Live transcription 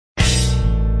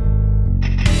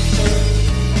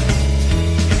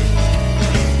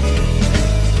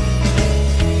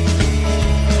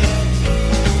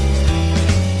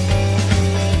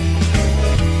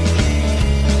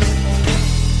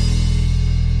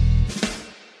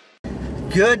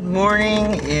Good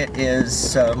morning. It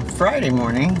is Friday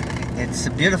morning. It's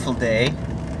a beautiful day.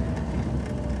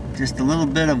 Just a little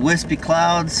bit of wispy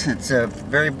clouds. It's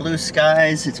very blue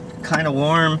skies. It's kind of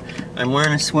warm. I'm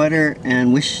wearing a sweater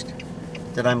and wish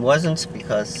that I wasn't,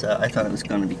 because I thought it was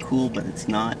going to be cool, but it's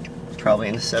not. It's probably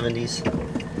in the 70s.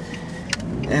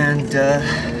 And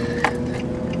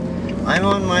I'm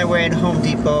on my way to Home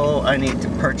Depot. I need to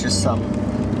purchase some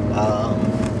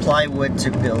plywood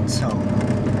to build some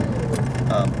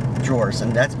drawers,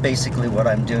 and that's basically what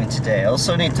I'm doing today. I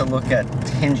also need to look at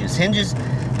hinges. Hinges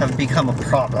have become a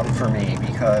problem for me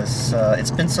because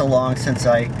it's been so long since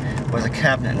I was a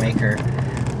cabinet maker.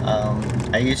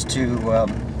 I used to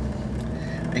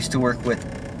work with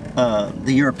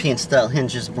the European style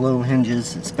hinges, bloom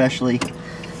hinges especially,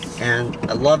 and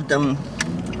I loved them,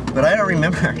 but I don't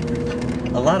remember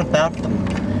a lot about them.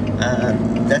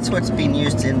 That's what's being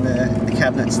used in the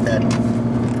cabinets that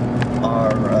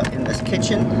are in this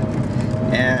kitchen,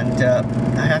 and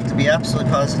I have to be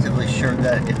absolutely positively sure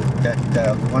that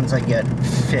the ones I get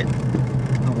fit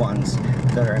the ones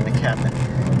that are in the cabinet.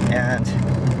 And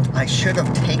I should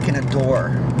have taken a door,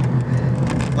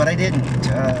 but I didn't.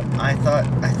 I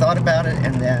thought about it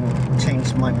and then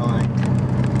changed my mind.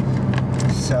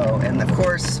 So, and of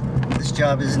course, this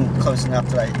job isn't close enough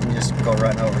that I can just go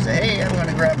run over and say, hey, I'm going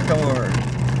to grab a door.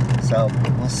 So,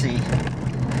 we'll see.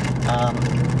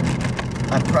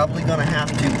 I'm probably going to have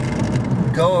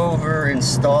to go over,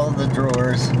 install the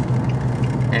drawers,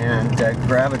 and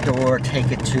grab a door,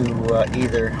 take it to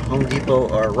either Home Depot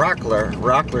or Rockler.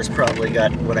 Rockler's probably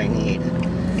got what I need.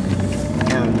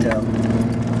 And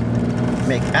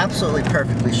make absolutely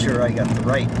perfectly sure I got the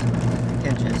right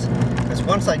hinges. Because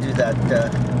once I do that,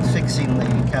 fixing the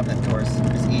cabinet doors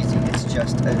is easy. It's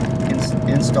just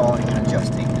installing and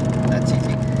adjusting. That's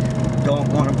easy. Don't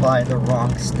want to buy the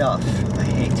wrong stuff. I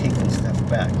hate taking stuff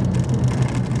back.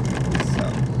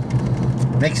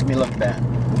 So, makes me look bad.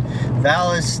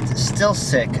 Val is still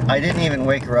sick. I didn't even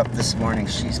wake her up this morning.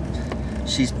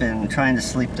 She's been trying to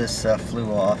sleep this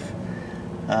flu off.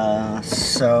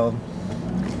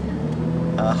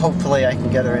 Hopefully I can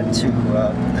get her into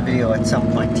the video at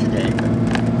some point today.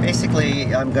 But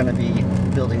basically, I'm going to be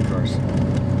building drawers.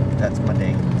 That's my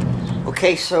day.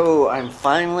 Okay, so I'm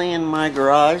finally in my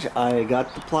garage. I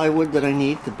got the plywood that I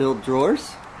need to build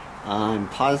drawers. I'm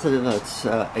positive that's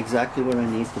exactly what I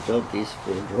need to build these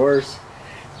 4 drawers.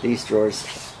 These drawers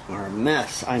are a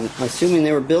mess. I'm assuming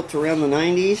they were built around the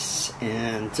 90s,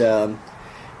 and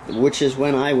which is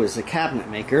when I was a cabinet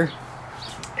maker.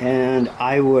 And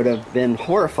I would have been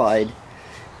horrified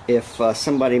if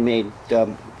somebody made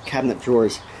cabinet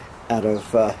drawers out of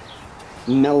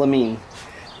melamine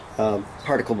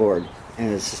particle board.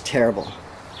 And it's just terrible.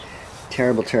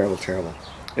 Terrible, terrible, terrible.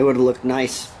 It would have looked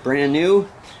nice, brand new,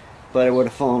 but it would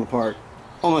have fallen apart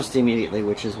almost immediately,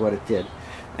 which is what it did.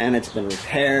 And it's been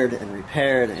repaired and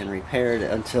repaired and repaired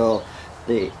until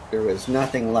there was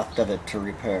nothing left of it to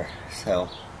repair. So,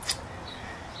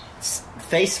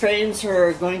 face frames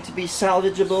are going to be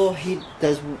salvageable. He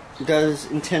does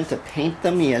intend to paint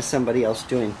them. He has somebody else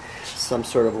doing some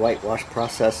sort of whitewash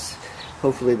process.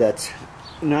 Hopefully that's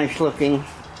nice looking.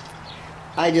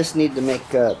 I just need to make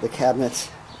the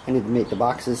cabinets. I need to make the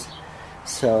boxes.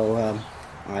 So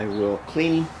I will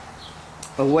clean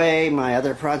away my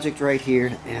other project right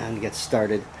here and get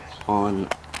started on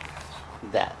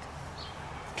that.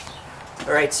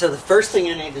 Alright, so the first thing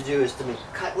I need to do is to make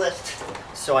a cut list.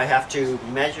 So I have to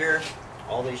measure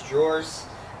all these drawers.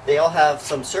 They all have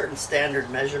some certain standard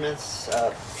measurements.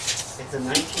 It's a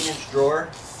 19-inch drawer.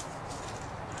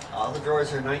 All the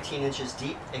drawers are 19 inches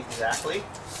deep, exactly.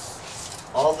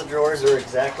 All the drawers are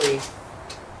exactly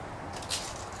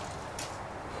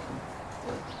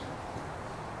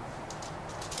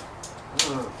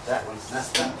that one's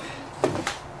messed up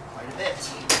quite a bit.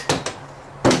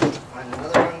 Find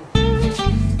another one.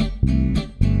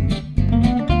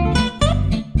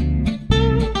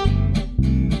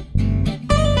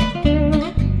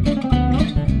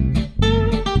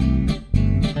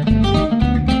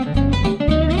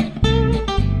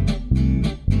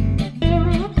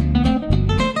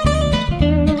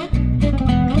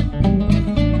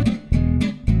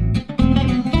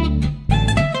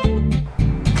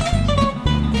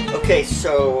 Okay,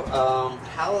 so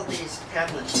how these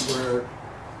cabinets were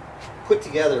put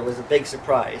together was a big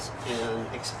surprise and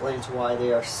explains why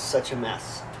they are such a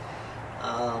mess.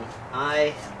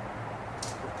 I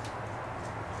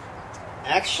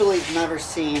actually never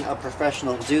seen a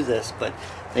professional do this, but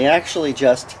they actually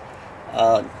just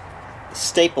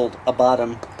stapled a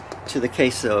bottom to the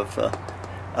case of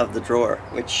the drawer,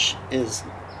 which is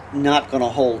not going to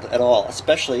hold at all,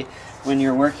 especially when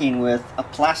you're working with a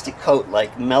plastic coat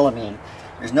like melamine.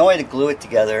 There's no way to glue it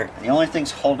together. The only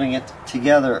things holding it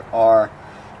together are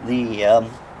the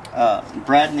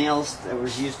brad nails that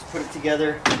was used to put it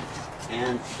together,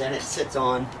 and then it sits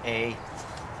on a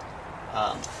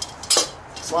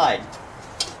slide,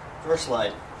 drawer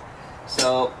slide.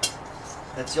 So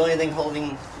that's the only thing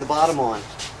holding the bottom on.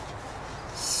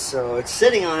 So it's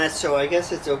sitting on it, so I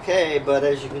guess it's okay, but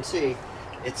as you can see,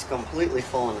 it's completely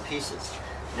fallen to pieces.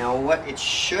 Now what it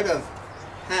should have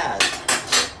had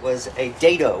was a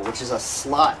dado, which is a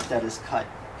slot that is cut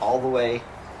all the way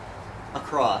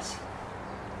across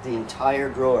the entire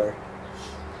drawer,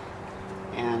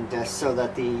 and so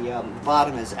that the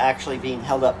bottom is actually being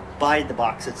held up by the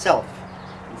box itself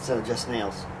instead of just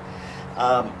nails.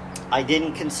 I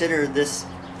didn't consider this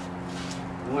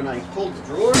when I pulled the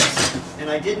drawers, and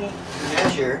I didn't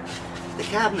measure the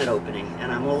cabinet opening,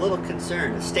 and I'm a little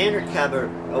concerned. The standard cabinet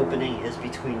opening is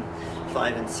between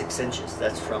 5 and 6 inches.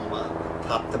 That's from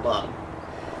top to bottom.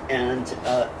 And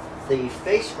the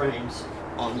face frames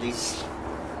on these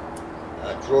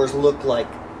drawers look like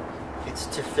it's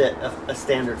to fit a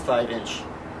standard 5-inch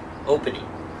opening,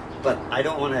 but I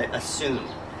don't want to assume.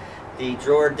 The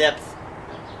drawer depth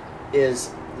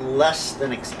is less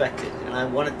than expected, and I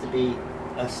want it to be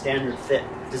a standard fit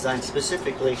designed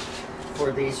specifically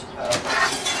for these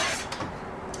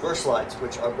drawer slides,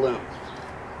 which are bloom.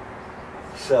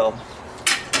 So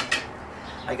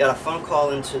I got a phone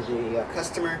call into the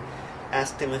customer,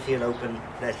 asked him if he had opened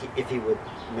that, if he would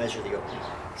measure the opening.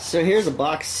 So here's a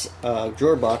box,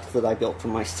 drawer box that I built for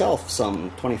myself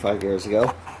some 25 years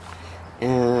ago,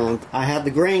 and I had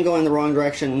the grain going the wrong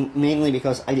direction, mainly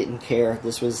because I didn't care.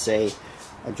 This was a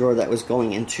drawer that was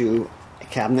going into a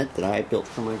cabinet that I built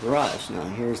for my garage. Now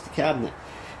here's the cabinet.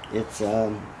 It's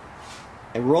a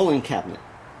rolling cabinet,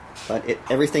 but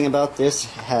everything about this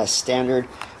has standard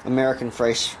American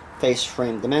face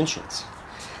frame dimensions.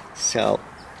 So,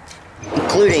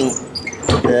 including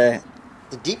the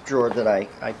deep drawer that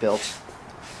I built.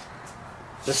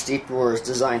 This deep drawer is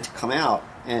designed to come out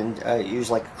and use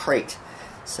like a crate.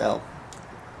 So,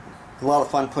 a lot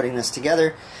of fun putting this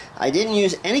together. I didn't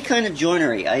use any kind of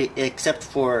joinery except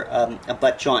for a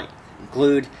butt joint,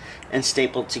 glued and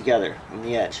stapled together on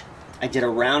the edge. I did a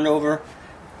round over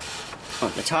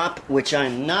on the top, which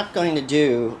I'm not going to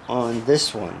do on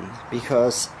this one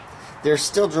because there's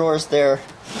still drawers there,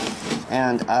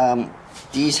 and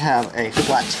these have a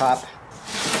flat top,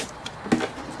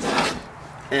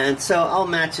 and so I'll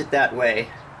match it that way.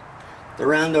 The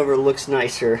round over looks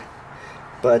nicer,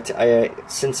 but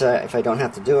if I don't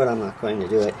have to do it, I'm not going to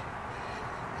do it.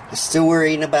 I'm still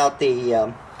worrying about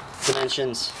the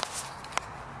dimensions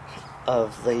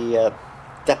of the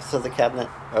depth of the cabinet,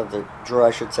 of the drawer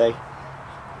I should say,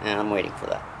 and I'm waiting for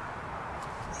that.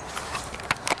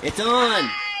 It's on!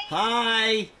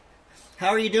 Hi! How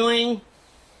are you doing?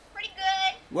 Pretty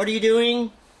good. What are you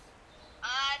doing?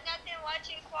 Nothing,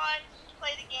 watching Quan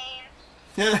play the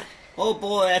game. Oh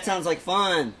boy, that sounds like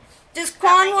fun. Does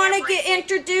Quan want to get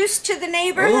introduced to the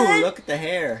neighborhood? Ooh, look at the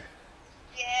hair.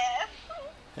 Yeah.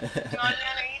 You want to be on our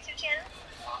YouTube channel?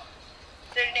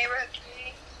 Their neighborhood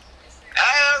community.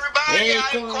 Hey everybody, Hey,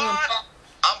 I'm Quan.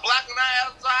 I'm black on the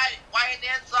outside, white on the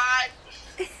inside.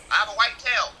 I have a white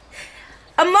tail.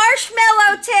 A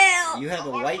marshmallow tail! You have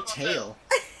a white tail.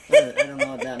 I don't know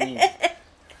what that means.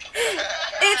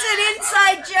 It's an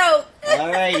inside joke.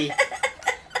 Alrighty.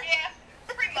 Yeah,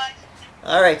 pretty much.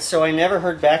 Alright, so I never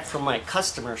heard back from my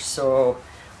customers, so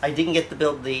I didn't get to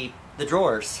build the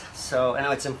drawers. So I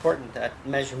know it's important. That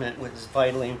measurement was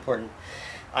vitally important.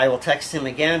 I will text him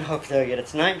again. Hopefully I'll get it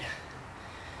tonight,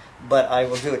 but I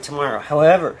will do it tomorrow.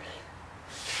 However,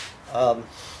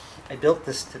 I built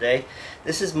this today.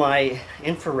 This is my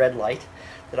infrared light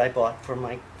that I bought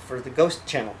for the Ghost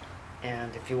channel.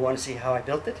 And if you want to see how I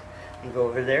built it, you can go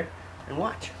over there and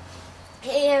watch.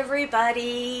 Hey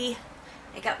everybody.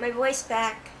 I got my voice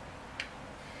back.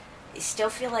 I still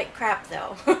feel like crap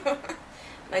though.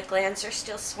 My glands are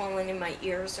still swollen and my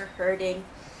ears are hurting.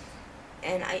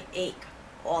 And I ache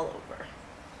all over.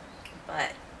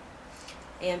 But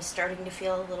I am starting to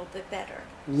feel a little bit better.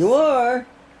 You are?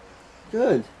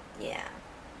 Good. Yeah.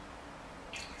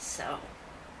 So,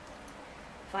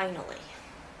 finally.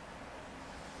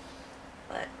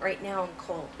 But right now I'm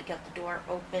cold. We got the door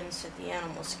open so the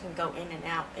animals can go in and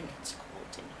out, and it's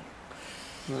cold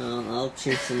in here. Well, I'll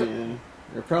chase them in.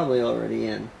 They're probably already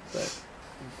in, but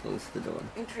I'll close the door.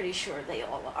 I'm pretty sure they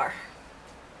all are.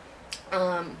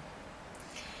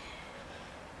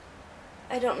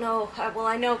 I don't know. Well,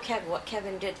 I know what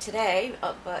Kevin did today,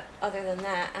 but other than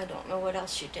that, I don't know what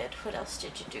else you did. What else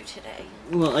did you do today?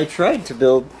 Well, I tried to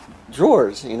build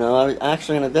drawers. You know, I was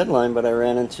actually on a deadline, but I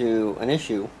ran into an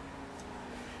issue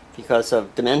because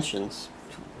of dimensions.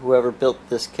 Whoever built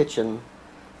this kitchen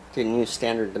didn't use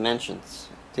standard dimensions,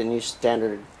 didn't use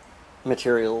standard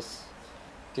materials,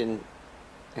 and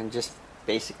just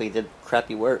basically did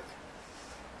crappy work.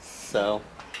 So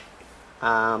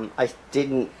I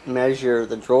didn't measure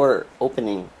the drawer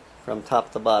opening from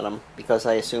top to bottom because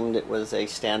I assumed it was a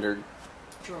standard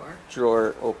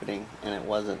drawer opening, and it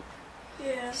wasn't.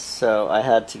 Yeah. So I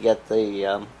had to get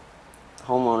the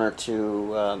homeowner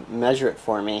to measure it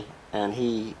for me, and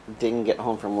he didn't get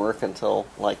home from work until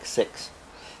like 6.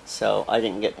 So I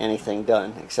didn't get anything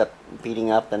done except beating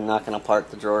up and knocking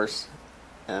apart the drawers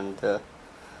and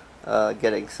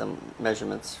getting some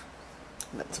measurements.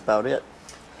 That's about it.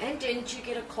 And didn't you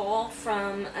get a call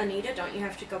from Anita? Don't you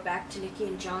have to go back to Nikki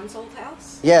and John's old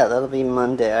house? Yeah, that'll be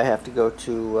Monday. I have to go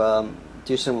to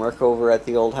do some work over at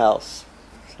the old house.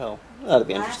 So that'll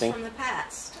be interesting. Blast from the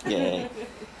past. Yay.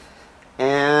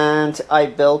 And I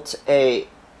built a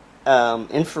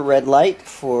infrared light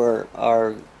for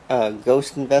our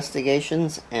ghost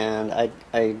investigations, and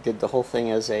I did the whole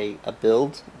thing as a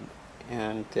build,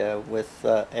 and with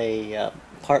a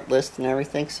part list and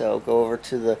everything. So go over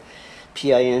to the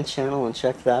PIN channel and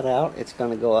check that out. It's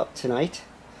going to go up tonight,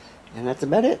 and that's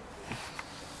about it.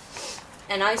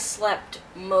 And I slept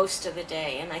most of the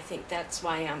day, and I think that's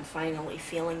why I'm finally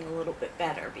feeling a little bit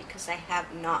better, because I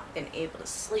have not been able to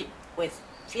sleep with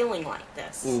feeling like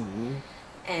this. Mm-hmm.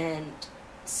 And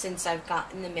since I've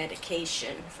gotten the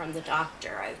medication from the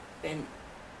doctor, I've been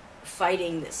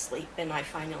fighting the sleep, and I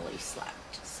finally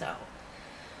slept.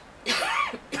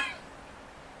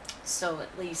 So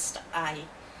at least I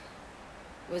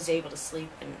was able to sleep,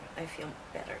 and I feel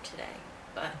better today.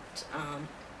 But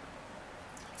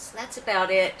so that's about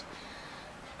it.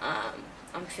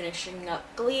 I'm finishing up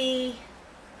Glee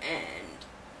and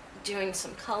doing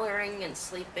some coloring and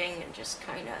sleeping and just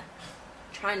kind of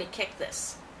trying to kick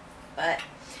this. But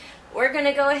we're going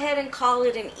to go ahead and call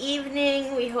it an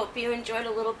evening. We hope you enjoyed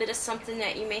a little bit of something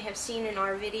that you may have seen in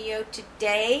our video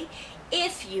today.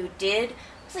 If you did,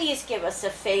 please give us a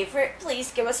favorite.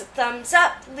 Please give us a thumbs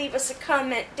up. Leave us a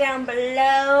comment down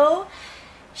below.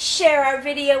 Share our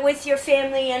video with your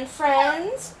family and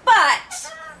friends.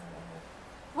 But,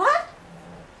 what?